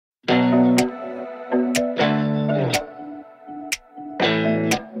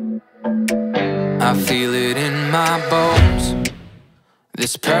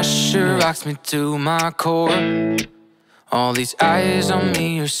This pressure rocks me to my core. All these eyes on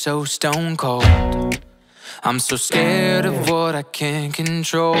me are so stone cold. I'm so scared of what I can't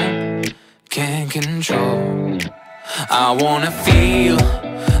control. Can't control. I wanna feel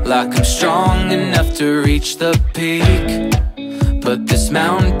like I'm strong enough to reach the peak, but this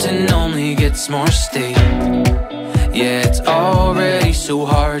mountain only gets more steep. Yeah, it's already so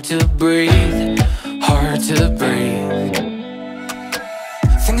hard to breathe. Hard to breathe.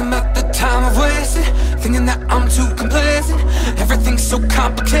 Thinking about the time I've wasted, thinking that I'm too complacent. Everything's so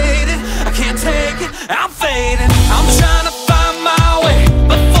complicated, I can't take it, I'm fading. I'm trying to find my way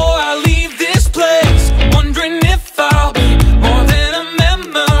before I leave this place, wondering if I'll be more than a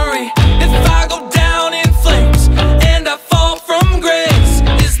memory. If I go down in flames and I fall from grace,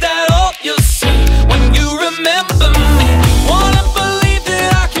 is that all you'll see when you remember me? Wanna believe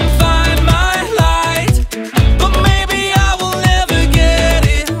that I can find my light, but maybe I will never get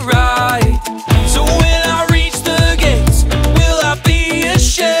it right. So when I reach the gates, will I be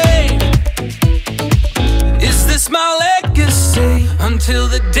ashamed? Is this my legacy until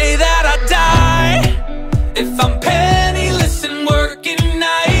the day that I die? If I'm penniless and working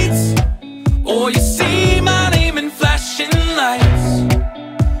nights, or you see my name in flashing lights,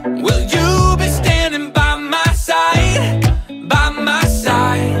 will you be standing by my side? By my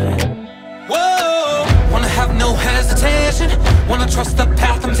side. Whoa. Wanna have no hesitation, wanna trust the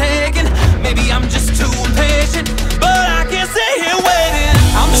path I'm taking. Maybe I'm just too impatient, but I can't stay here waiting.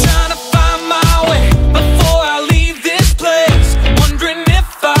 I'm trying to find my way before I leave this place, wondering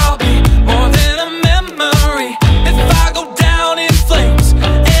if I'll be more than a memory. If I go down in flames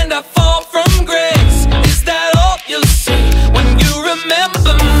and I fall from grace, is that all you'll see when you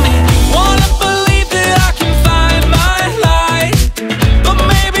remember me? Wanna believe that I can find my light, but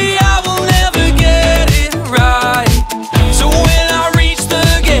maybe I will never get it right. So when I reach the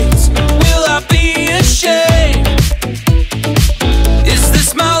gates, will I be ashamed? Is this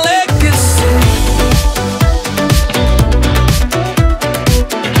my legacy?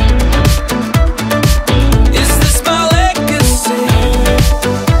 Is this my legacy?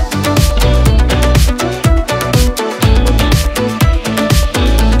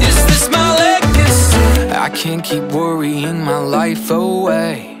 Is this my legacy? I can't keep worrying my life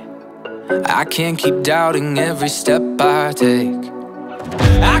away. I can't keep doubting every step I take.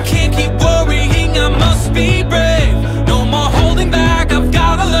 I can't keep worrying, I must be brave. No more holding back, I've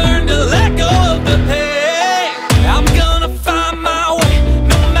got